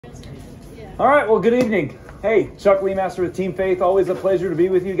All right, well, good evening. Hey, Chuck Lee, Master with Team Faith. Always a pleasure to be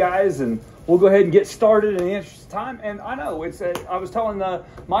with you guys, and we'll go ahead and get started in the interest of time. And I know I was telling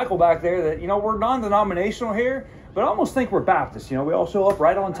Michael back there that, we're non-denominational here, but I almost think we're Baptists. We all show up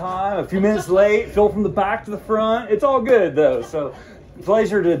right on time, a few minutes late, fill from the back to the front. It's all good, though. So,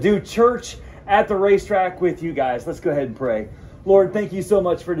 pleasure to do church at the racetrack with you guys. Let's go ahead and pray. Lord, thank you so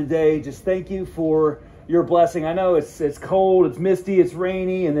much for today. Just thank you for your blessing. I know it's cold, it's misty, it's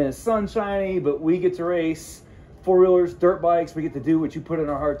rainy, and then it's sunshiny, but we get to race four-wheelers, dirt bikes. We get to do what you put in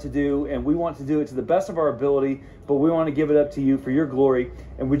our heart to do, and we want to do it to the best of our ability, but we want to give it up to you for your glory.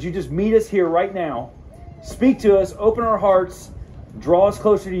 And would you just meet us here right now, speak to us, open our hearts, draw us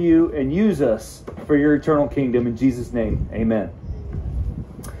closer to you, and use us for your eternal kingdom. In Jesus' name, amen.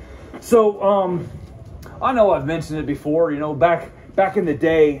 So, I know I've mentioned it before, back in the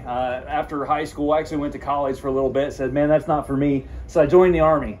day, after high school, I actually went to college for a little bit, said, man, that's not for me. So I joined the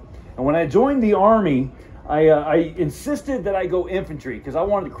Army. And when I joined the Army, I insisted that I go infantry because I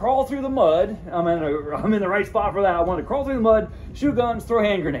wanted to crawl through the mud. I'm in the right spot for that. I wanted to crawl through the mud, shoot guns, throw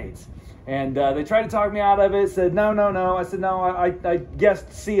hand grenades. And they tried to talk me out of it, said, no. I said, no, I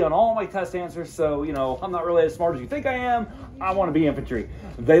guessed C on all my test answers, so, I'm not really as smart as you think I am. I want to be infantry.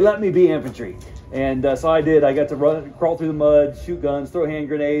 They let me be infantry. And so I did. I got to crawl through the mud, shoot guns, throw hand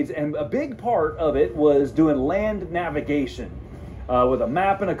grenades. And a big part of it was doing land navigation with a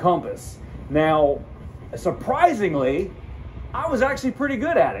map and a compass. Now, surprisingly, I was actually pretty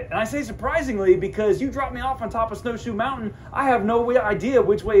good at it. And I say surprisingly because you dropped me off on top of Snowshoe Mountain. I have no idea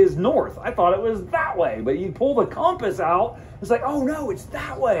which way is north. I thought it was that way. But you pull the compass out, it's like, oh no, it's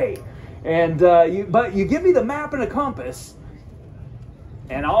that way. And but you give me the map and a compass,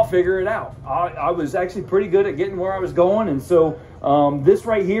 and I'll figure it out. I was actually pretty good at getting where I was going. And so this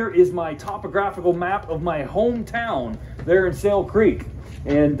right here is my topographical map of my hometown there in Sail Creek.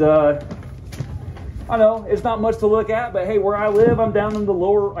 And I know it's not much to look at, but hey, where I live, I'm down in the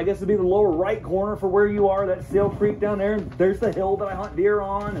lower, I guess it'd be the lower right corner for where you are. That's Sail Creek down there. And there's the hill that I hunt deer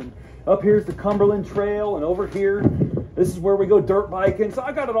on. And up here's the Cumberland Trail. And over here, this is where we go dirt biking. So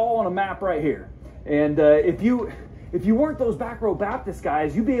I got it all on a map right here. And if you weren't those back row Baptist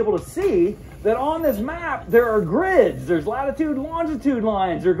guys, you'd be able to see that on this map, there are grids. There's latitude, longitude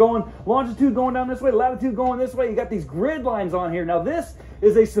lines. They're going longitude going down this way, latitude going this way. You got these grid lines on here. Now, this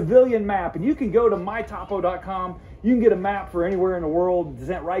is a civilian map, and you can go to mytopo.com. You can get a map for anywhere in the world,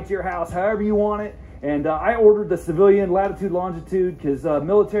 sent right to your house, however you want it. And I ordered the civilian latitude, longitude, because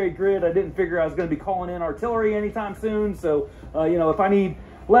military grid, I didn't figure I was going to be calling in artillery anytime soon. So, if I need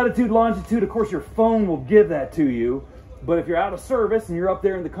latitude, longitude, of course, your phone will give that to you. But if you're out of service and you're up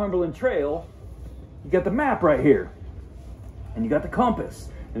there in the Cumberland Trail, you got the map right here. And you got the compass.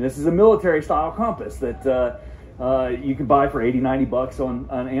 And this is a military-style compass that you can buy for 80, 90 bucks on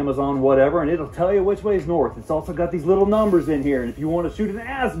Amazon, whatever, and it'll tell you which way is north. It's also got these little numbers in here. And if you want to shoot an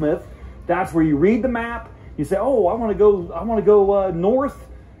azimuth, that's where you read the map. You say, oh, I want to go north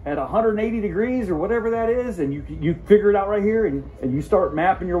at 180 degrees or whatever that is, and you figure it out right here, and you start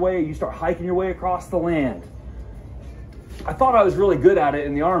mapping your way, you start hiking your way across the land. I thought I was really good at it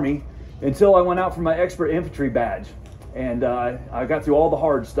in the Army until I went out for my expert infantry badge. And I got through all the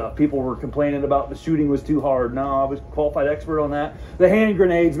hard stuff. People were complaining about the shooting was too hard. No, I was qualified expert on that. The hand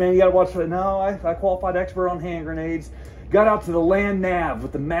grenades, man, you got to watch that. No, I qualified expert on hand grenades. Got out to the land nav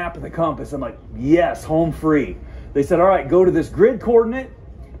with the map and the compass. I'm like, yes, home free. They said, all right, go to this grid coordinate.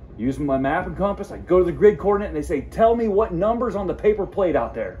 Using my map and compass, I go to the grid coordinate, and they say, tell me what number's on the paper plate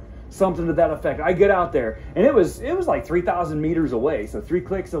out there. Something to that effect. I get out there, and it was like 3,000 meters away, so 3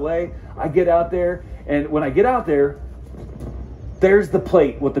 clicks away. I get out there, and when I get out there, there's the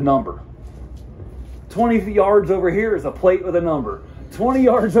plate with the number. 20 yards over here is a plate with a number. 20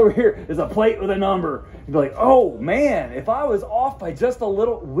 yards over here is a plate with a number. You'd be like, oh man, if I was off by just a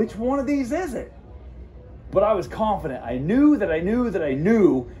little, which one of these is it? But I was confident. I knew that I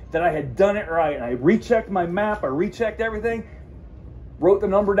had done it right. And I rechecked my map. I rechecked everything. Wrote the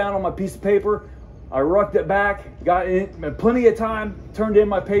number down on my piece of paper. I rucked it back. Got in plenty of time. Turned in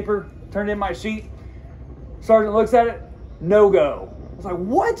my paper. Turned in my sheet. Sergeant looks at it. No go. I was like,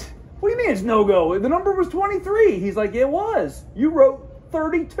 what? What do you mean it's no go? The number was 23. He's like, it was. You wrote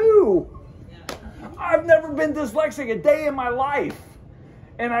 32. I've never been dyslexic a day in my life.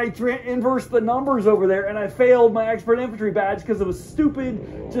 And I inversed the numbers over there, and I failed my expert infantry badge because it was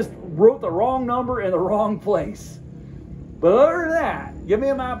stupid. Just wrote the wrong number in the wrong place. But other than that, give me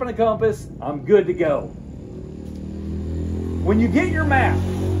a map and a compass, I'm good to go. When you get your map,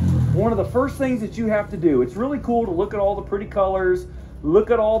 one of the first things that you have to do, it's really cool to look at all the pretty colors,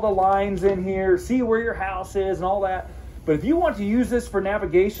 look at all the lines in here, see where your house is and all that. But if you want to use this for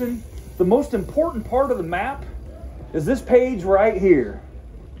navigation, the most important part of the map is this page right here.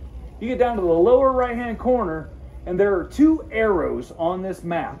 You get down to the lower right-hand corner, and there are two arrows on this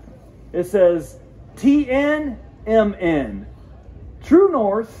map. It says TNMN, true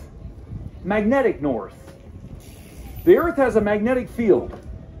north, magnetic north. The Earth has a magnetic field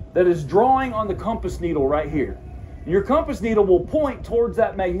that is drawing on the compass needle right here. And your compass needle will point towards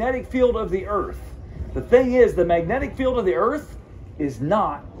that magnetic field of the Earth. The thing is, the magnetic field of the Earth is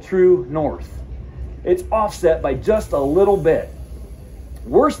not true north. It's offset by just a little bit.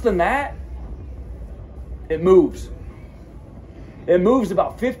 Worse than that, it moves. It moves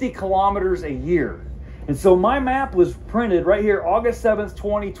about 50 kilometers a year. And so my map was printed right here, August 7th,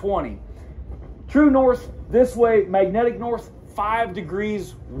 2020. True north this way, magnetic north 5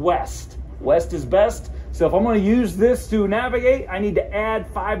 degrees west. West is best. So if I'm going to use this to navigate, I need to add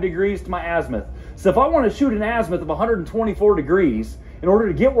 5 degrees to my azimuth. So if I want to shoot an azimuth of 124 degrees, in order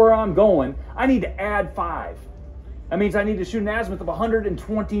to get where I'm going, I need to add 5. That means I need to shoot an azimuth of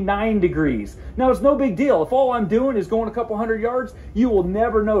 129 degrees. Now, it's no big deal. If all I'm doing is going a couple hundred yards, you will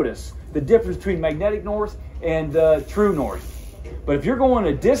never notice the difference between magnetic north and true north. But if you're going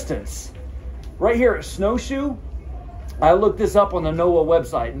a distance, right here at Snowshoe, I looked this up on the NOAA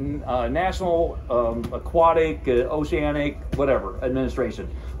website, National Aquatic, Oceanic, whatever, Administration.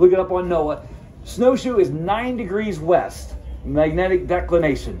 Look it up on NOAA. Snowshoe is 9 degrees west, magnetic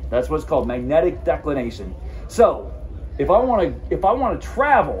declination. That's what it's called, magnetic declination. So, if I want to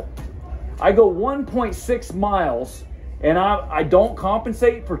travel, I go 1.6 miles, and I don't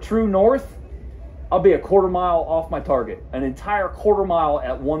compensate for true north, I'll be a quarter mile off my target. An entire quarter mile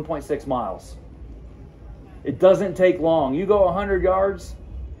at 1.6 miles. It doesn't take long. You go 100 yards,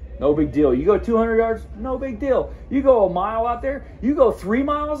 no big deal. You go 200 yards, no big deal. You go a mile out there, you go 3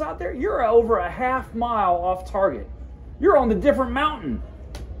 miles out there, you're over a half mile off target. You're on the different mountain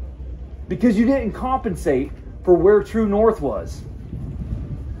because you didn't compensate for where true north was.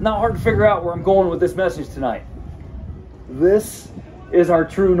 Not hard to figure out where I'm going with this message tonight. This is our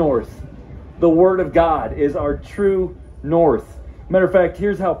true north. The Word of God is our true north. Matter of fact,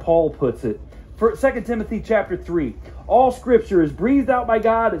 here's how Paul puts it. For 2 Timothy chapter 3, all Scripture is breathed out by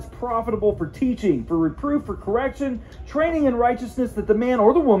God, is profitable for teaching, for reproof, for correction, training in righteousness, that the man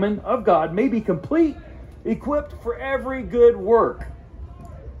or the woman of God may be complete, equipped for every good work.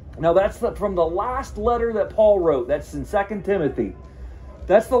 Now that's from the last letter that Paul wrote. That's in 2 Timothy.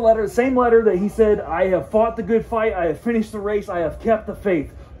 That's the letter, same letter that he said, I have fought the good fight, I have finished the race, I have kept the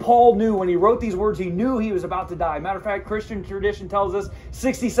faith. Paul knew when he wrote these words, he knew he was about to die. Matter of fact, Christian tradition tells us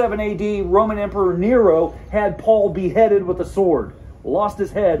 67 AD, Roman Emperor Nero had Paul beheaded with a sword. Lost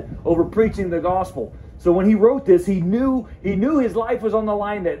his head over preaching the gospel. So when he wrote this, he knew his life was on the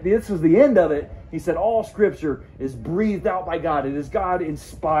line, that this was the end of it. He said, all Scripture is breathed out by God. It is God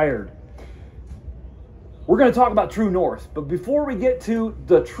inspired. We're going to talk about true north. But before we get to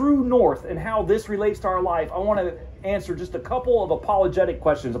the true north and how this relates to our life, I want to answer just a couple of apologetic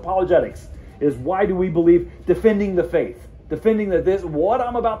questions. Apologetics is, why do we believe? Defending the faith. Defending that this, what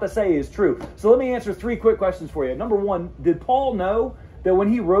I'm about to say, is true. So let me answer 3 quick questions for you. Number 1, did Paul know that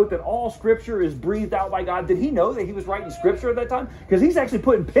when he wrote that all Scripture is breathed out by God, did he know that he was writing Scripture at that time? Because he's actually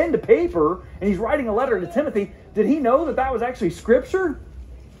putting pen to paper and he's writing a letter to Timothy. Did he know that that was actually Scripture?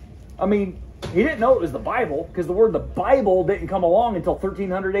 I mean, he didn't know it was the Bible, because the word the Bible didn't come along until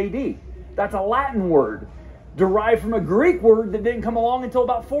 1300 AD. That's a Latin word, derived from a Greek word that didn't come along until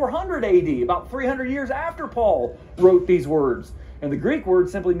about 400 AD, about 300 years after Paul wrote these words. And the Greek word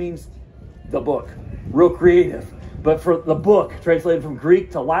simply means the book. Real creative. But for the book, translated from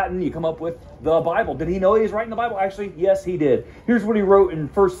Greek to Latin, you come up with the Bible. Did he know he was writing the Bible? Actually, yes, he did. Here's what he wrote in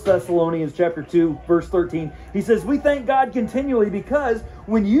 1 Thessalonians chapter 2, verse 13. He says, we thank God continually because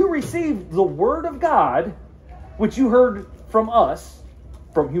when you received the word of God, which you heard from us,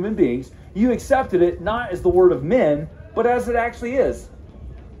 from human beings, you accepted it not as the word of men, but as it actually is,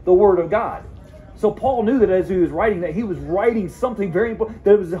 the word of God. So Paul knew that as he was writing, that he was writing something very important,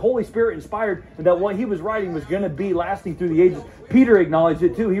 that it was the Holy Spirit inspired, and that what he was writing was going to be lasting through the ages. Peter acknowledged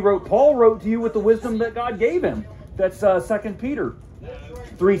it too. He wrote, Paul wrote to you with the wisdom that God gave him. That's 2 Peter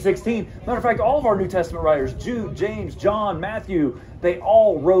 3:16. Matter of fact, all of our New Testament writers, Jude, James, John, Matthew, they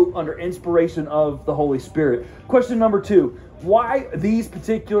all wrote under inspiration of the Holy Spirit. Question number 2, why these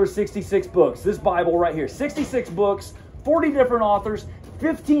particular 66 books? This Bible right here, 66 books, 40 different authors,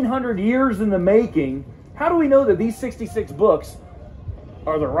 1,500 years in the making. How do we know that these 66 books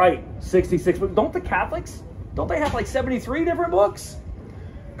are the right 66 books? Don't the Catholics, don't they have like 73 different books?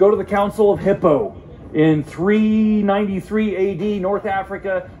 Go to the Council of Hippo in 393 AD, North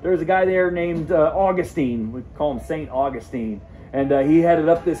Africa. There's a guy there named Augustine. We call him Saint Augustine. And he headed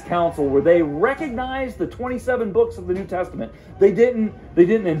up this council where they recognized the 27 books of the New Testament. They didn't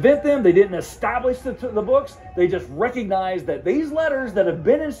invent them. They didn't establish the books. They just recognized that these letters that have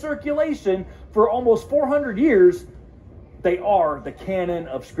been in circulation for almost 400 years, they are the canon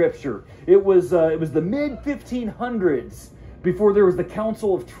of Scripture. It was the mid-1500s, before there was the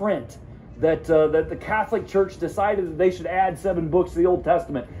Council of Trent, that the Catholic Church decided that they should add 7 books to the Old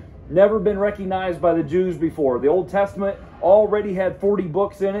Testament. Never been recognized by the Jews before. The Old Testament already had 40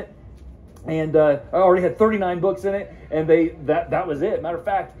 books in it, and already had 39 books in it, and that was it. Matter of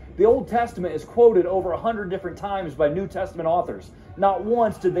fact, the Old Testament is quoted over 100 different times by New Testament authors. Not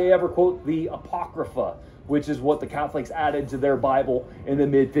once did they ever quote the Apocrypha, which is what the Catholics added to their Bible in the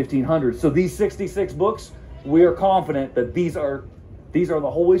mid-1500s. So these 66 books, we are confident that these are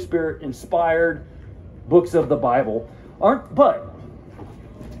the Holy Spirit inspired books of the Bible. Aren't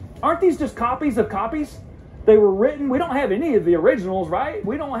these just copies of copies? They were written. We don't have any of the originals, right?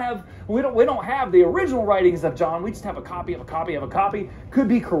 We don't have the original writings of John. We just have a copy of a copy of a copy. Could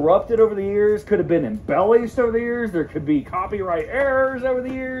be corrupted over the years. Could have been embellished over the years. There could be copyright errors over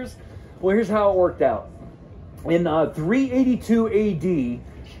the years. Well, here's how it worked out. In 382 AD,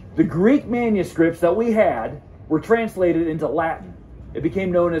 the Greek manuscripts that we had were translated into Latin. It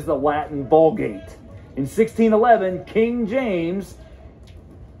became known as the Latin Vulgate. In 1611, King James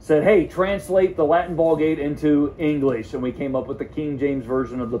said, hey, translate the Latin Vulgate into English, and we came up with the King James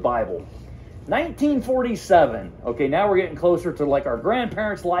Version of the Bible. 1947, okay, now we're getting closer to like our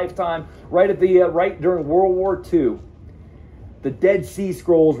grandparents' lifetime, right during World War II. The Dead Sea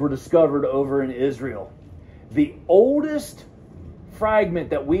Scrolls were discovered over in Israel. The oldest fragment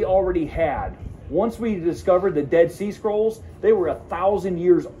that we already had, once we discovered the Dead Sea Scrolls, they were 1,000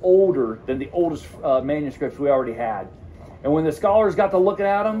 years older than the oldest manuscripts we already had. And when the scholars got to looking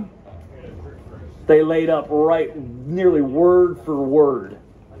at them, they laid up right nearly word for word.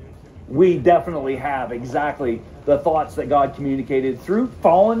 We definitely have exactly the thoughts that God communicated through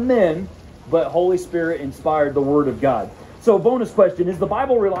fallen men, but Holy Spirit inspired the Word of God. So bonus question, is the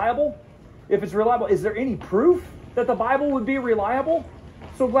Bible reliable? If it's reliable, is there any proof that the Bible would be reliable?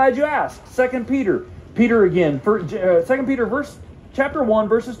 So glad you asked. 2 Peter. Peter again. 2 Peter chapter 1,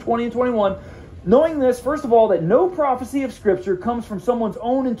 verses 20 and 21. Knowing this, first of all, that no prophecy of Scripture comes from someone's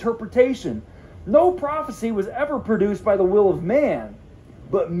own interpretation. No prophecy was ever produced by the will of man,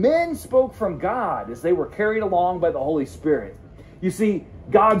 but men spoke from God as they were carried along by the Holy Spirit. You see,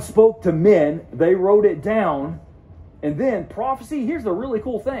 God spoke to men, they wrote it down, and then prophecy, here's the really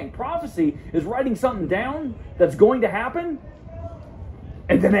cool thing. Prophecy is writing something down that's going to happen,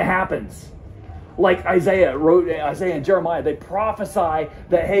 and then it happens. Like Isaiah and Jeremiah, they prophesy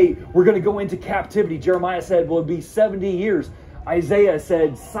that, hey, we're going to go into captivity. Jeremiah said, well, it'll be 70 years. Isaiah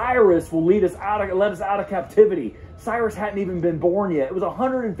said, Cyrus will let us out of captivity. Cyrus hadn't even been born yet. It was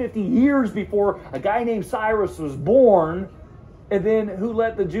 150 years before a guy named Cyrus was born. And then who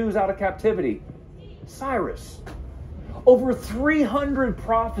let the Jews out of captivity? Cyrus. Over 300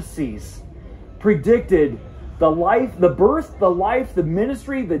 prophecies predicted the life, the birth, the life, the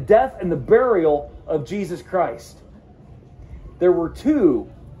ministry, the death, and the burial of Jesus Christ. There were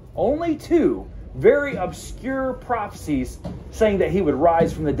only two, very obscure prophecies saying that he would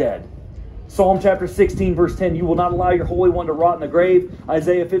rise from the dead. Psalm chapter 16, verse 10, you will not allow your Holy One to rot in the grave.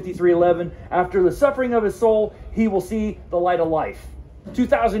 Isaiah 53:11, after the suffering of his soul, he will see the light of life.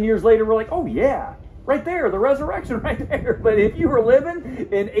 2,000 years later, we're like, oh yeah, right there, the resurrection right there. But if you were living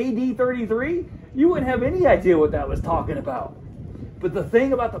in AD 33, you wouldn't have any idea what that was talking about. But the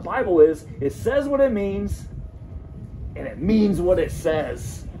thing about the Bible is, it says what it means, and it means what it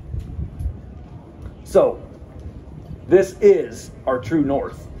says. So, this is our true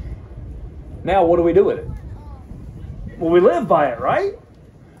north. Now, what do we do with it? Well, we live by it, right?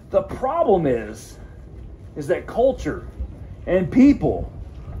 The problem is that culture and people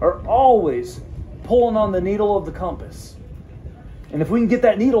are always pulling on the needle of the compass. And if we can get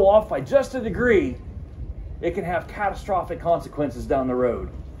that needle off by just a degree, it can have catastrophic consequences down the road.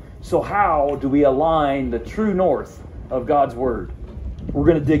 So how do we align the true north of God's Word? We're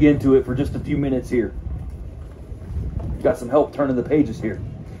going to dig into it for just a few minutes here. Got some help turning the pages here.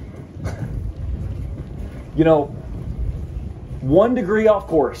 You know, 1 degree off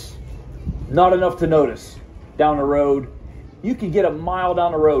course, not enough to notice down the road. You could get a mile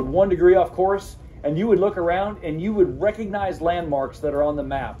down the road, 1 degree off course, and you would look around and you would recognize landmarks that are on the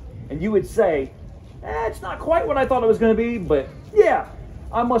map. And you would say, it's not quite what I thought it was going to be, but yeah,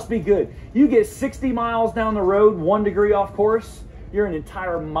 I must be good. You get 60 miles down the road, 1 degree off course, you're an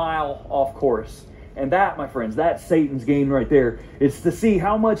entire mile off course. And that, my friends, that's Satan's game right there. It's to see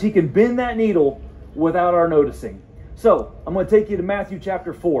how much he can bend that needle without our noticing. So, I'm going to take you to Matthew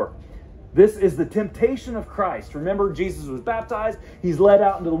chapter 4. This is the temptation of Christ. Remember, Jesus was baptized. He's led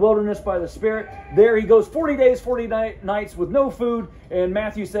out into the wilderness by the Spirit. There he goes 40 days, 40 nights with no food. And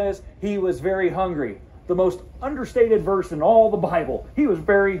Matthew says he was very hungry. The most understated verse in all the Bible. He was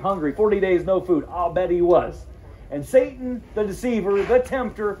very hungry. 40 days, no food. I'll bet he was. And Satan, the deceiver, the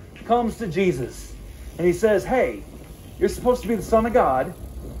tempter, comes to Jesus. And he says, hey, you're supposed to be the Son of God.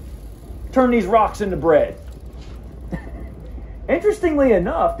 Turn these rocks into bread. Interestingly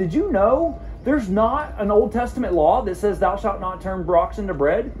enough, did you know there's not an Old Testament law that says thou shalt not turn rocks into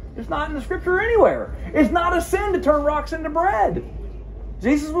bread? It's not in the scripture anywhere. It's not a sin to turn rocks into bread.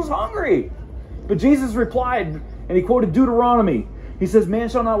 Jesus was hungry. But Jesus replied, and he quoted Deuteronomy. He says, man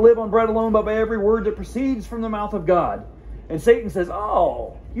shall not live on bread alone, but by every word that proceeds from the mouth of God. And Satan says,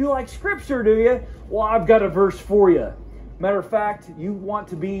 oh, you like scripture, do you? Well, I've got a verse for you. Matter of fact, you want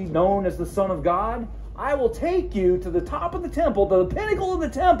to be known as the Son of God? I will take you to the top of the temple, to the pinnacle of the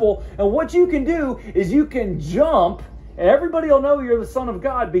temple, and what you can do is you can jump, and everybody will know you're the Son of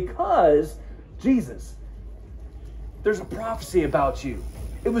God because, Jesus, there's a prophecy about you.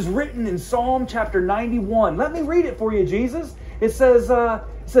 It was written in Psalm chapter 91. Let me read it for you, Jesus. It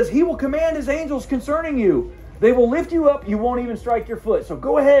says, he will command his angels concerning you. They will lift you up, you won't even strike your foot. So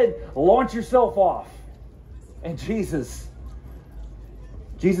go ahead, launch yourself off. And Jesus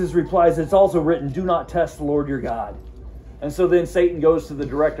replies, it's also written, do not test the Lord your God. And so then Satan goes to the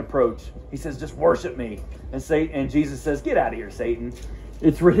direct approach. He says, just worship me. And Jesus says, get out of here, Satan.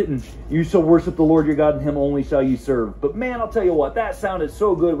 It's written, you shall worship the Lord your God, and him only shall you serve. But man, I'll tell you what, that sounded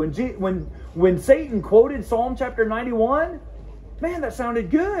so good. When Satan quoted Psalm chapter 91, man, that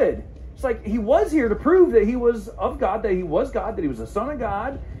sounded good. It's like he was here to prove that he was of God, that he was God, that he was the Son of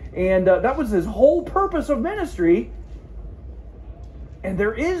God. And that was his whole purpose of ministry. And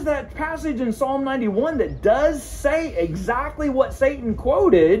there is that passage in Psalm 91 that does say exactly what Satan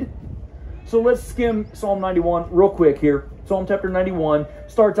quoted. So let's skim Psalm 91 real quick here. Psalm chapter 91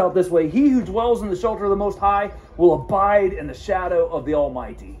 starts out this way. He who dwells in the shelter of the Most High will abide in the shadow of the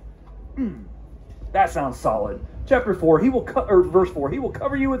Almighty. That sounds solid. Chapter 4, verse 4, he will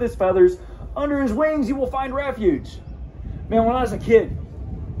cover you with his feathers. Under his wings you will find refuge. Man, when I was a kid,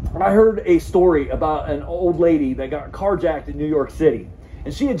 I heard a story about an old lady that got carjacked in New York City.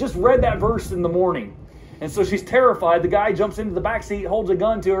 And she had just read that verse in the morning. And so she's terrified. The guy jumps into the back seat, holds a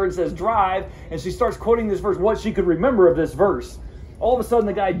gun to her and says, drive. And she starts quoting this verse, what she could remember of this verse. All of a sudden,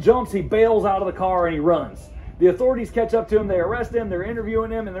 the guy jumps, he bails out of the car, and he runs. The authorities catch up to him. They arrest him. They're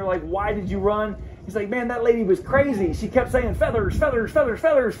interviewing him. And they're like, why did you run? He's like, man, that lady was crazy. She kept saying, feathers, feathers, feathers,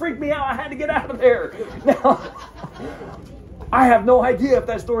 feathers. Freaked me out. I had to get out of there. Now, I have no idea if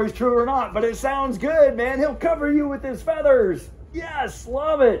that story's true or not, but it sounds good, man. He'll cover you with his feathers. Yes,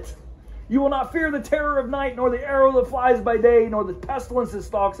 love it. You will not fear the terror of night, nor the arrow that flies by day, nor the pestilence that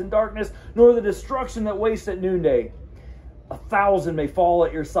stalks in darkness, nor the destruction that wastes at noonday. 1,000 may fall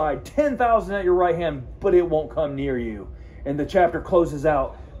at your side, 10,000 at your right hand, but it won't come near you. And the chapter closes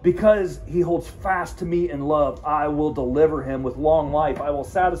out, because he holds fast to me in love, I will deliver him with long life. I will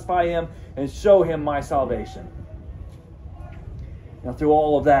satisfy him and show him my salvation. Now through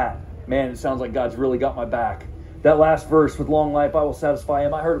all of that, man, it sounds like God's really got my back. That last verse, with long life I will satisfy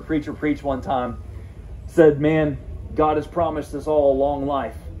him. I heard a preacher preach one time. Said, man, God has promised us all a long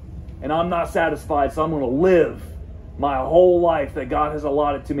life. And I'm not satisfied, so I'm going to live my whole life that God has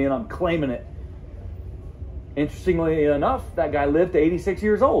allotted to me, and I'm claiming it. Interestingly enough, that guy lived to 86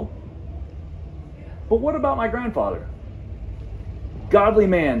 years old. But what about my grandfather? Godly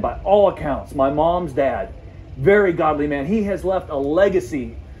man by all accounts. My mom's dad. Very godly man. He has left a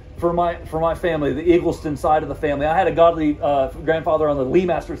legacy for my family, the Eagleston side of the family. I had a godly grandfather on the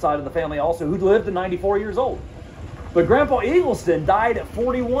Leemaster side of the family also, who lived to 94 years old. But Grandpa Eagleston died at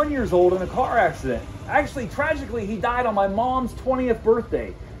 41 years old in a car accident. Actually, tragically, he died on my mom's 20th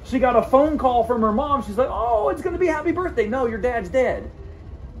birthday. She got a phone call from her mom. She's like, oh, it's going to be happy birthday. No, your dad's dead.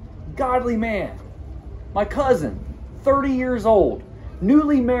 Godly man. My cousin, 30 years old,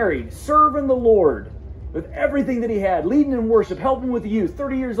 newly married, serving the Lord with everything that he had, leading in worship, helping with the youth,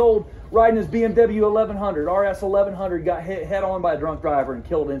 30 years old, riding his BMW 1100, RS 1100, got hit head on by a drunk driver and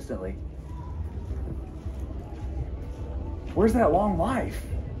killed instantly. Where's that long life?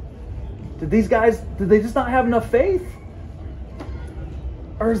 Did they just not have enough faith?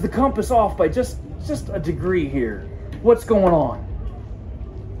 Or is the compass off by just a degree here? What's going on?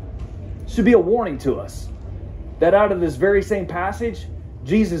 Should be a warning to us that out of this very same passage,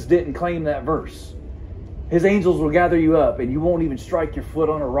 Jesus didn't claim that verse. His angels will gather you up and you won't even strike your foot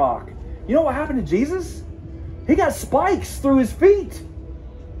on a rock. You know what happened to Jesus? He got spikes through his feet.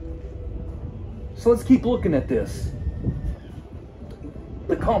 So let's keep looking at this.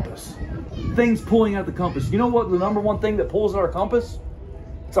 The compass. Things pulling at the compass. You know what the number one thing that pulls at our compass?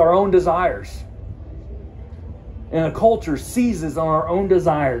 It's our own desires. And a culture seizes on our own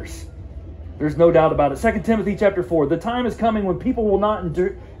desires. There's no doubt about it. 2 Timothy chapter 4. The time is coming when people will not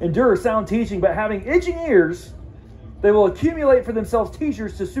endure sound teaching, but having itching ears, they will accumulate for themselves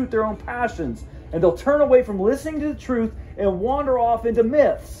teachers to suit their own passions. And they'll turn away from listening to the truth and wander off into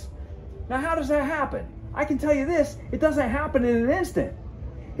myths. Now, how does that happen? I can tell you this. It doesn't happen in an instant.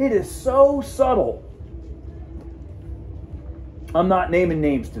 It is so subtle. I'm not naming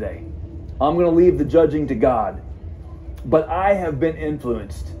names today. I'm going to leave the judging to God. But I have been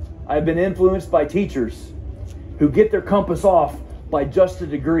influenced. I've been influenced by teachers who get their compass off by just a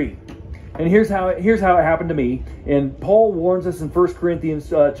degree. And here's how it happened to me. And Paul warns us in 1 Corinthians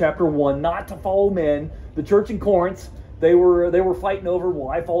chapter 1 not to follow men. The church in Corinth, they were fighting over, well,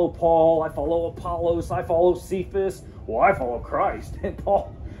 I follow Paul, I follow Apollos, I follow Cephas, well, I follow Christ. And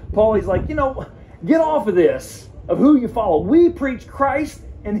Paul, he's like, get off of this, of who you follow. We preach Christ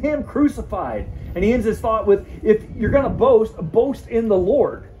and Him crucified. And he ends his thought with, if you're going to boast in the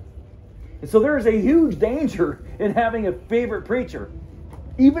Lord. And so there is a huge danger in having a favorite preacher.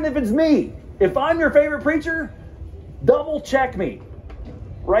 Even if it's me. If I'm your favorite preacher, double check me.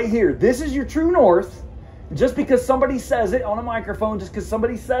 Right here. This is your true north. Just because somebody says it on a microphone, just because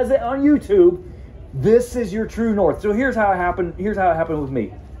somebody says it on YouTube, this is your true north. So here's how it happened. Here's how it happened with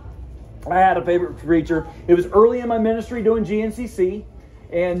me. I had a favorite preacher. It was early in my ministry doing GNCC.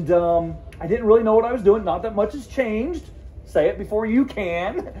 And I didn't really know what I was doing. Not that much has changed. Say it before you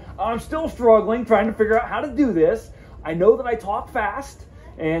can. I'm still struggling, trying to figure out how to do this. I know that I talk fast.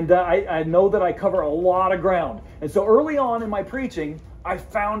 And I know that I cover a lot of ground. And so early on in my preaching, I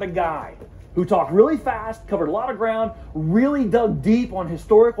found a guy who talked really fast, covered a lot of ground, really dug deep on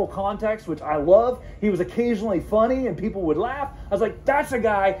historical context, which I love. He was occasionally funny and people would laugh. I was like, that's a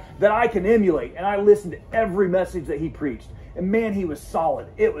guy that I can emulate. And I listened to every message that he preached. And man, he was solid.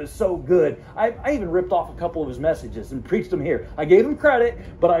 It was so good. I even ripped off a couple of his messages and preached them here. I gave him credit,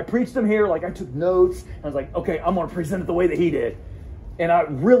 but I preached them here. Like I took notes. And I was like, okay, I'm going to present it the way that he did. And I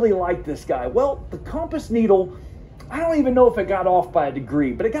really liked this guy. Well, the compass needle, I don't even know if it got off by a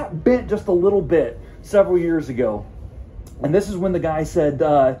degree, but it got bent just a little bit several years ago. And this is when the guy said,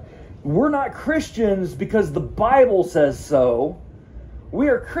 we're not Christians because the Bible says so. We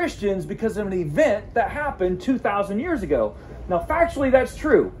are Christians because of an event that happened 2,000 years ago. Now, factually, that's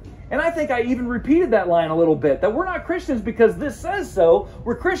true. And I think I even repeated that line a little bit, that we're not Christians because this says so.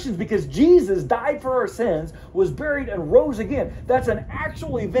 We're Christians because Jesus died for our sins, was buried, and rose again. That's an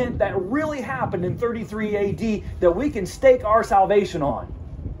actual event that really happened in 33 AD that we can stake our salvation on.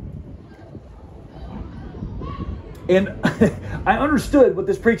 And I understood what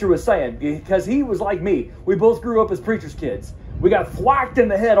this preacher was saying because he was like me. We both grew up as preacher's kids. We got thwacked in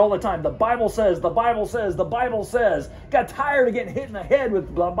the head all the time. The Bible says, the Bible says, the Bible says. Got tired of getting hit in the head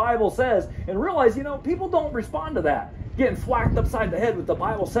with the Bible says. And realized, people don't respond to that. Getting thwacked upside the head with the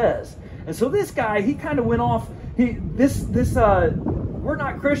Bible says. And so this guy, he kind of went off. We're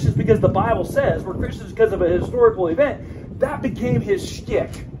not Christians because the Bible says. We're Christians because of a historical event. That became his shtick.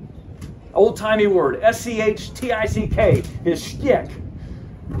 Old-timey word. S-C-H-T-I-C-K. His shtick.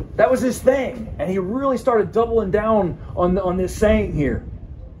 That was his thing. And he really started doubling down on this saying here.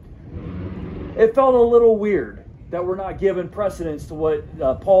 It felt a little weird that we're not giving precedence to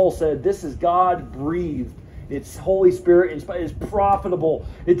what Paul said. This is God-breathed. It's Holy Spirit. It's profitable.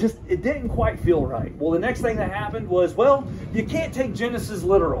 It didn't quite feel right. Well, the next thing that happened was, you can't take Genesis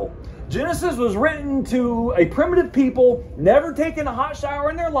literal. Genesis was written to a primitive people, never taken a hot shower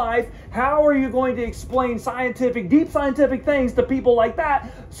in their life. How are you going to explain deep scientific things to people like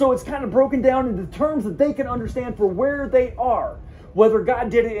that? So it's kind of broken down into terms that they can understand for where they are. Whether God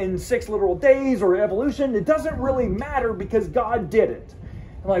did it in 6 literal days or evolution, it doesn't really matter because God did it.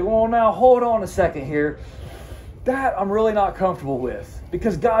 I'm like, well, now hold on a second here. That I'm really not comfortable with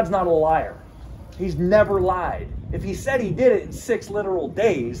because God's not a liar. He's never lied. If he said he did it in 6 literal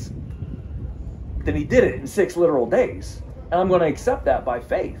days, then he did it in 6 literal days. And I'm going to accept that by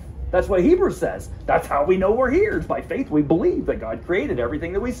faith. That's what Hebrews says. That's how we know we're here. It's by faith we believe that God created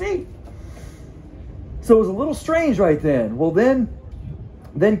everything that we see. So it was a little strange right then. Well, then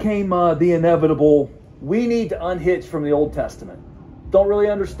came the inevitable. We need to unhitch from the Old Testament. Don't really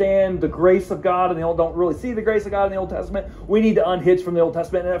understand the grace of God don't really see the grace of God in the Old Testament. We need to unhitch from the Old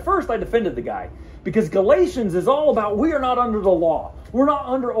Testament. And at first I defended the guy because Galatians is all about we are not under the law. We're not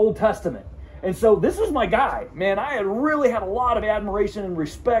under Old Testament. And so this was my guy. Man, I had really had a lot of admiration and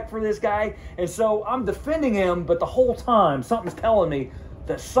respect for this guy. And so I'm defending him, but the whole time something's telling me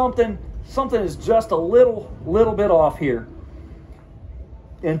that something is just a little bit off here.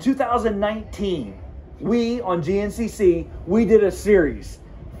 in 2019, we on GNCC, we did a series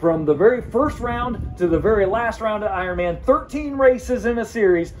from the very first round to the very last round of Ironman, 13 races in a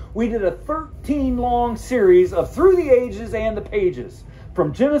series. We did a 13-long series of Through the Ages and the Pages,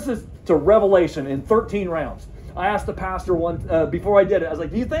 from Genesis to Revelation in 13 rounds. I asked the pastor before I did it, I was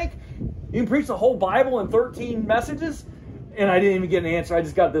like, do you think you can preach the whole Bible in 13 messages? And I didn't even get an answer. I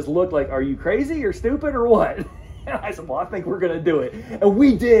just got this look like, are you crazy or stupid or what? And I said, well, I think we're going to do it. And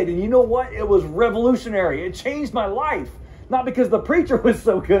we did. And you know what? It was revolutionary. It changed my life. Not because the preacher was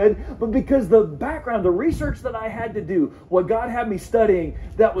so good, but because the background, the research that I had to do, what God had me studying,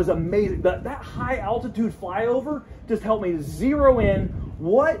 that was amazing. That high altitude flyover just helped me zero in,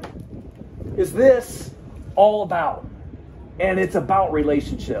 what is this all about? And it's about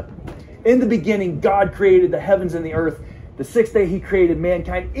relationship. In the beginning, God created the heavens and the earth. The sixth day, he created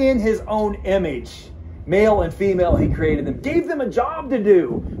mankind in his own image. Male and female, he created them. Gave them a job to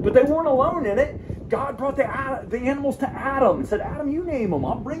do, but they weren't alone in it. God brought the animals to Adam and said, Adam, you name them.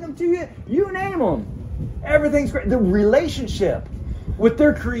 I'll bring them to you. You name them. Everything's great. The relationship with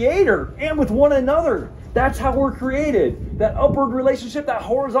their creator and with one another. That's how we're created. That upward relationship, that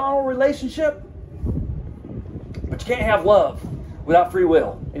horizontal relationship. But you can't have love without free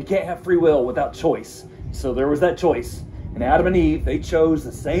will. And you can't have free will without choice. So there was that choice. And Adam and Eve, they chose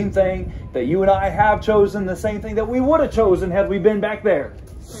the same thing that you and I have chosen, the same thing that we would have chosen had we been back there.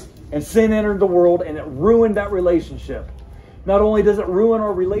 And sin entered the world, and it ruined that relationship. Not only does it ruin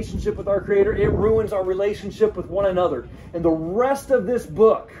our relationship with our Creator, it ruins our relationship with one another. And the rest of this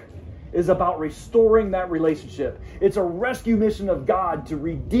book is about restoring that relationship. It's a rescue mission of God to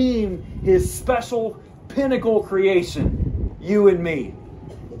redeem his special pinnacle creation, you and me.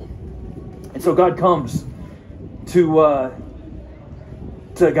 And so God comes to a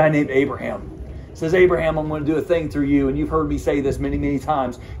guy named Abraham. Says, Abraham, I'm going to do a thing through you. And you've heard me say this many, many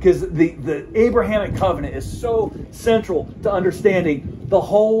times, because the Abrahamic covenant is so central to understanding the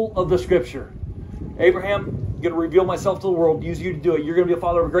whole of the Scripture. Abraham, I'm going to reveal myself to the world, use you to do it. You're going to be a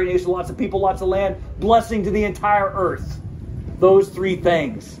father of a great nation, lots of people, lots of land, blessing to the entire earth. Those three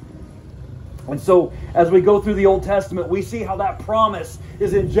things. And so, as we go through the Old Testament, we see how that promise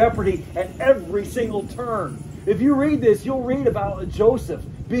is in jeopardy at every single turn. If you read this, you'll read about Joseph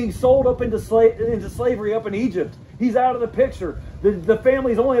being sold up into slavery up in Egypt. He's out of the picture. The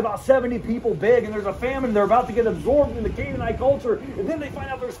family's only about 70 people big, and there's a famine. They're about to get absorbed in the Canaanite culture. And then they find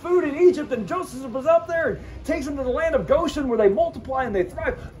out there's food in Egypt, and Joseph is up there and takes them to the land of Goshen where they multiply and they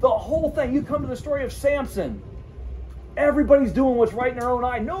thrive. The whole thing. You come to the story of Samson. Everybody's doing what's right in their own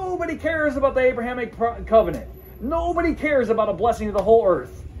eye. Nobody cares about the Abrahamic covenant. Nobody cares about a blessing to the whole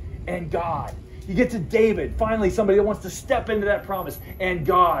earth. And God. You get to David, finally somebody that wants to step into that promise, and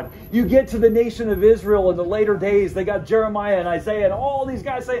God. You get to the nation of Israel in the later days. They got Jeremiah and Isaiah and all these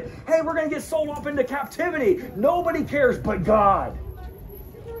guys saying, hey, we're going to get sold off into captivity. Nobody cares but God.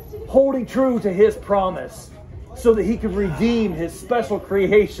 Holding true to his promise so that he could redeem his special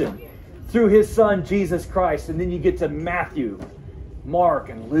creation through his son, Jesus Christ. And then you get to Matthew, Mark,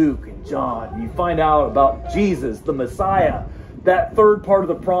 and Luke, and John. You find out about Jesus, the Messiah, that third part of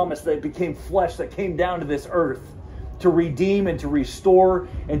the promise that became flesh, that came down to this earth to redeem and to restore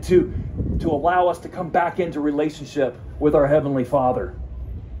and to allow us to come back into relationship with our Heavenly Father.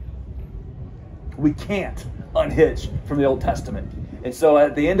 We can't unhitch from the Old Testament. And so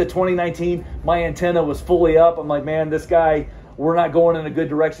at the end of 2019, my antenna was fully up. I'm like, man, this guy, we're not going in a good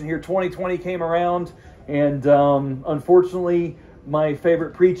direction here. 2020 came around, and unfortunately, my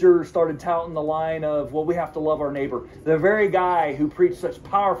favorite preacher started touting the line of, well, we have to love our neighbor. The very guy who preached such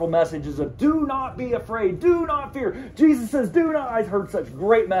powerful messages of do not be afraid, do not fear. Jesus says, do not. I've heard such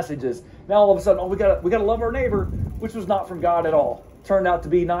great messages. Now all of a sudden, oh, we gotta love our neighbor, which was not from God at all. Turned out to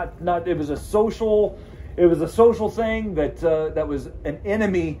be not. It was a social thing that was an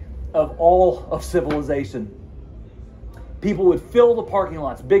enemy of all of civilization. People would fill the parking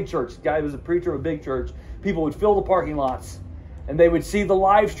lots. Big church. Guy was a preacher of a big church. People would fill the parking lots. And they would see the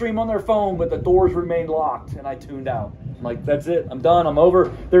live stream on their phone, but the doors remained locked. And I tuned out. I'm like, that's it. I'm done. I'm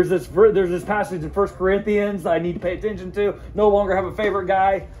over. There's this passage in 1 Corinthians I need to pay attention to. No longer have a favorite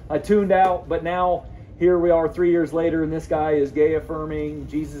guy. I tuned out. But now, here we are 3 years later, and this guy is gay affirming.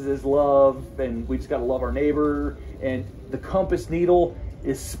 Jesus is love. And we just got to love our neighbor. And the compass needle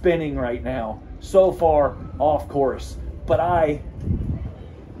is spinning right now. So far off course. But I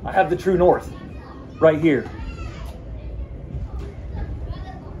have the true north right here.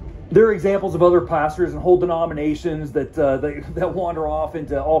 There are examples of other pastors and whole denominations that wander off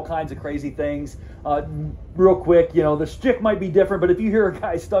into all kinds of crazy things. Real quick, the stick might be different, but if you hear a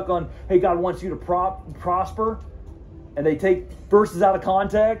guy stuck on, hey, God wants you to prosper, and they take verses out of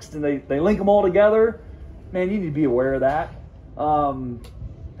context and they link them all together. Man, you need to be aware of that.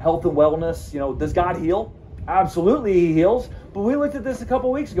 Health and wellness, does God heal? Absolutely, he heals. But we looked at this a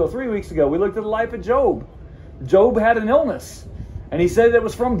couple weeks ago, 3 weeks ago. We looked at the life of Job. Job had an illness, and he said it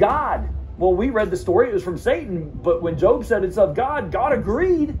was from God. Well, we read the story, it was from Satan. But when Job said it's of God, God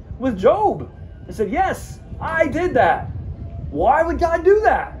agreed with Job and said, yes, I did that. Why would God do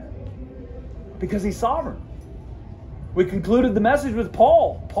that? Because he's sovereign. We concluded the message with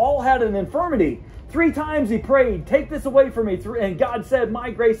Paul. Paul had an infirmity. 3 times he prayed, take this away from me. And God said, my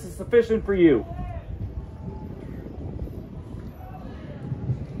grace is sufficient for you.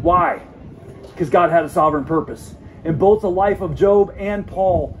 Why? Because God had a sovereign purpose. In both the life of Job and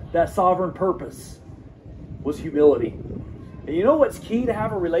Paul, that sovereign purpose was humility. And you know what's key to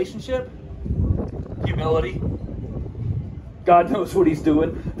have a relationship? Humility. God knows what he's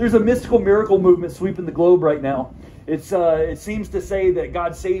doing. There's a mystical miracle movement sweeping the globe right now. It seems to say that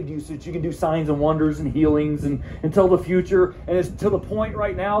God saved you so that you can do signs and wonders and healings and until the future. And it's to the point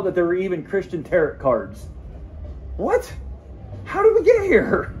right now that there are even Christian tarot cards. What? How did we get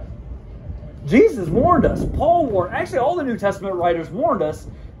here? Jesus warned us. Paul warned. Actually, all the New Testament writers warned us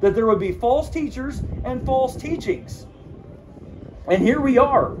that there would be false teachers and false teachings. And here we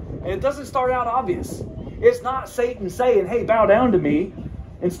are. And it doesn't start out obvious. It's not Satan saying, hey, bow down to me.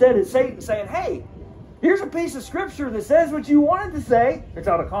 Instead, it's Satan saying, hey, here's a piece of scripture that says what you wanted to say. It's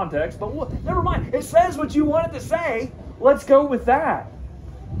out of context, but never mind. It says what you wanted to say. Let's go with that.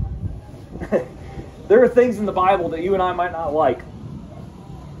 There are things in the Bible that you and I might not like.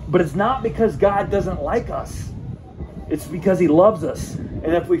 But it's not because God doesn't like us. It's because he loves us.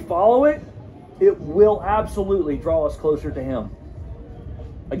 And if we follow it, it will absolutely draw us closer to him.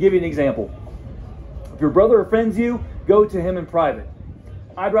 I'll give you an example. If your brother offends you, go to him in private.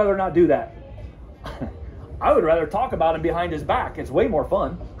 I'd rather not do that. I would rather talk about him behind his back. It's way more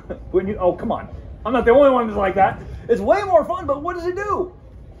fun. Wouldn't you? Oh, come on. I'm not the only one that's like that. It's way more fun, but what does it do?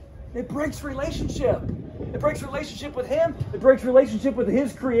 It breaks relationship. It breaks relationship with him. It breaks relationship with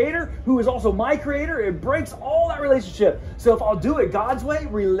his creator, who is also my creator. It breaks all that relationship. So if I'll do it God's way,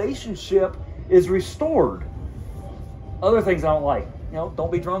 relationship is restored. Other things I don't like.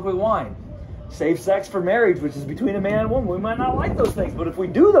 Don't be drunk with wine. Safe sex for marriage, which is between a man and a woman. We might not like those things, but if we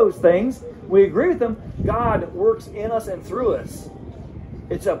do those things, we agree with them, God works in us and through us.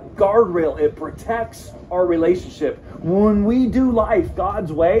 It's a guardrail. It protects our relationship. When we do life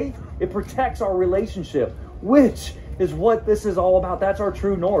God's way, it protects our relationship, which is what this is all about. That's our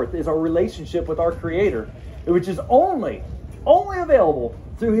true north, is our relationship with our Creator, which is only available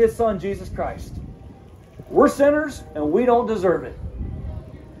through his Son, Jesus Christ. We're sinners, and we don't deserve it.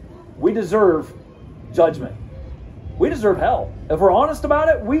 We deserve judgment. We deserve hell. If we're honest about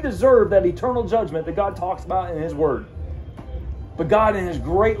it, we deserve that eternal judgment that God talks about in his word. But God, in his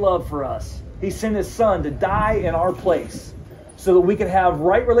great love for us, he sent his Son to die in our place so that we could have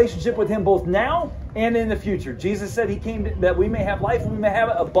right relationship with him both now and in the future. Jesus said he came that we may have life and we may have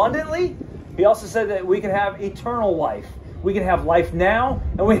it abundantly. He also said that we can have eternal life. We can have life now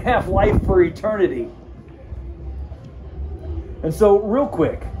and we have life for eternity. And so, real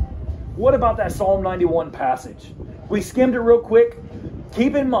quick, what about that Psalm 91 passage? We skimmed it real quick.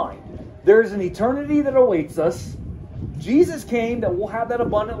 Keep in mind, there's an eternity that awaits us. Jesus came that we'll have that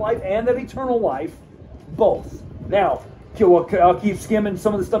abundant life and that eternal life, both. Now, I'll keep skimming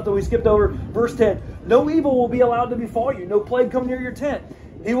some of the stuff that we skipped over. Verse 10, no evil will be allowed to befall you. No plague come near your tent.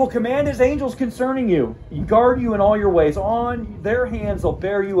 He will command his angels concerning you. Guard you in all your ways. On their hands they'll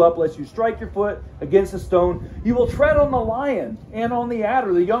bear you up, lest you strike your foot against a stone. You will tread on the lion and on the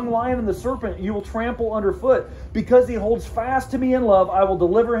adder, the young lion and the serpent you will trample underfoot. Because he holds fast to me in love, I will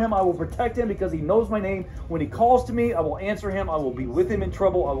deliver him. I will protect him because he knows my name. When he calls to me, I will answer him. I will be with him in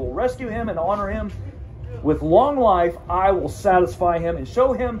trouble. I will rescue him and honor him. With long life, I will satisfy him and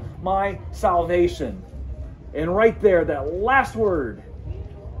show him my salvation. And right there, that last word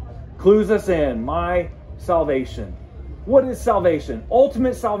clues us in, my salvation. What is salvation?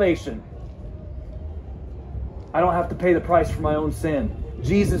 Ultimate salvation. I don't have to pay the price for my own sin.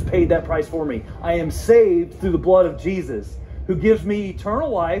 Jesus paid that price for me. I am saved through the blood of Jesus, who gives me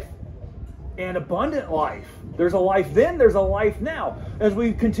eternal life and abundant life. There's a life then, there's a life now. As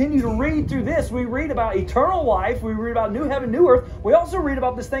we continue to read through this, we read about eternal life, we read about new heaven, new earth. We also read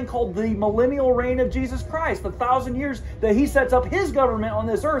about this thing called the millennial reign of Jesus Christ, the 1,000 years that he sets up his government on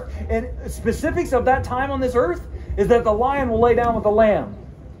this earth. And specifics of that time on this earth is that the lion will lay down with the lamb,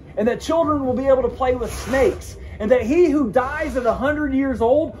 and that children will be able to play with snakes, and that he who dies at 100 years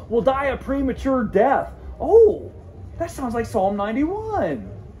old will die a premature death. Oh, that sounds like Psalm 91.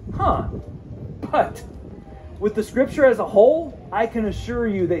 Huh. But with the scripture as a whole, I can assure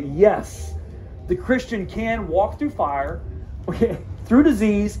you that yes, the Christian can walk through fire, through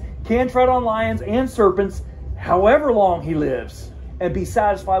disease, can tread on lions and serpents, however long he lives, and be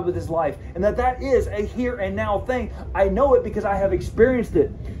satisfied with his life. And that is a here and now thing. I know it because I have experienced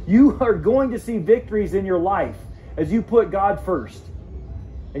it. You are going to see victories in your life as you put God first.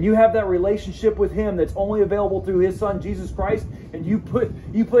 And you have that relationship with him that's only available through his son, Jesus Christ. And you put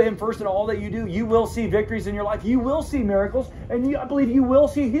him first in all that you do. You will see victories in your life. You will see miracles. And I believe you will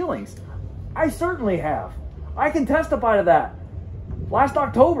see healings. I certainly have. I can testify to that. Last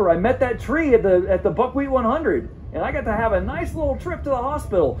October, I met that tree at the Buckwheat 100, and I got to have a nice little trip to the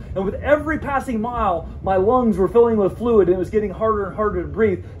hospital. And with every passing mile, my lungs were filling with fluid, and it was getting harder and harder to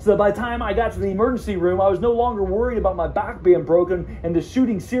breathe. So by the time I got to the emergency room, I was no longer worried about my back being broken and the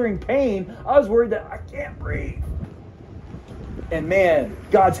shooting, searing pain. I was worried that I can't breathe. And man,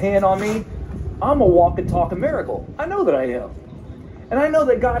 God's hand on me, I'm a walk and talk a miracle. I know that I am. And I know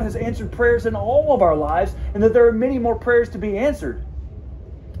that God has answered prayers in all of our lives, and that there are many more prayers to be answered.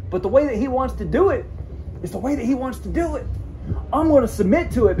 But the way that he wants to do it is the way that he wants to do it. I'm going to submit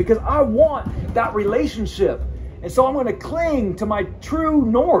to it because I want that relationship. And so I'm going to cling to my true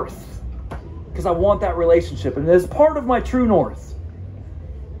north because I want that relationship. And as part of my true north,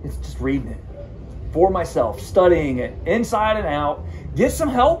 it's just reading it for myself, studying it inside and out, get some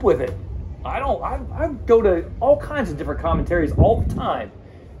help with it. I go to all kinds of different commentaries all the time.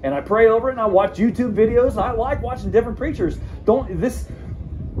 And I pray over it, and I watch YouTube videos. I like watching different preachers.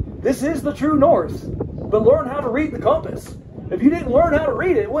 This is the true north, but learn how to read the compass. If you didn't learn how to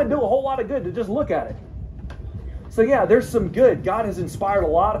read it, it wouldn't do a whole lot of good to just look at it. So yeah, there's some good. God has inspired a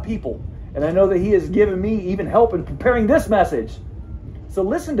lot of people, and I know that he has given me even help in preparing this message. So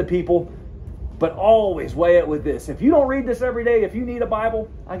listen to people, but always weigh it with this. If you don't read this every day, if you need a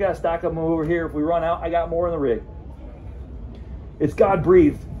Bible, I got a stack of them over here. If we run out, I got more in the rig. It's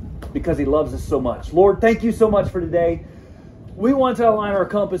God-breathed because he loves us so much. Lord, thank you so much for today. We want to align our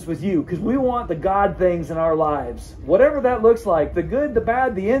compass with you because we want the God things in our lives. Whatever that looks like, the good, the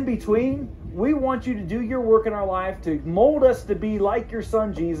bad, the in-between, we want you to do your work in our life to mold us to be like your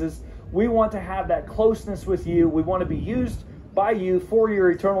son, Jesus. We want to have that closeness with you. We want to be used by you for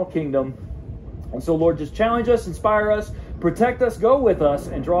your eternal kingdom. And so, Lord, just challenge us, inspire us, protect us, go with us,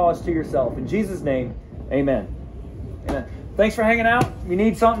 and draw us to yourself. In Jesus' name, amen. Amen. Thanks for hanging out. If you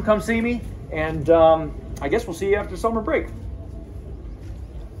need something, come see me. And I guess we'll see you after summer break.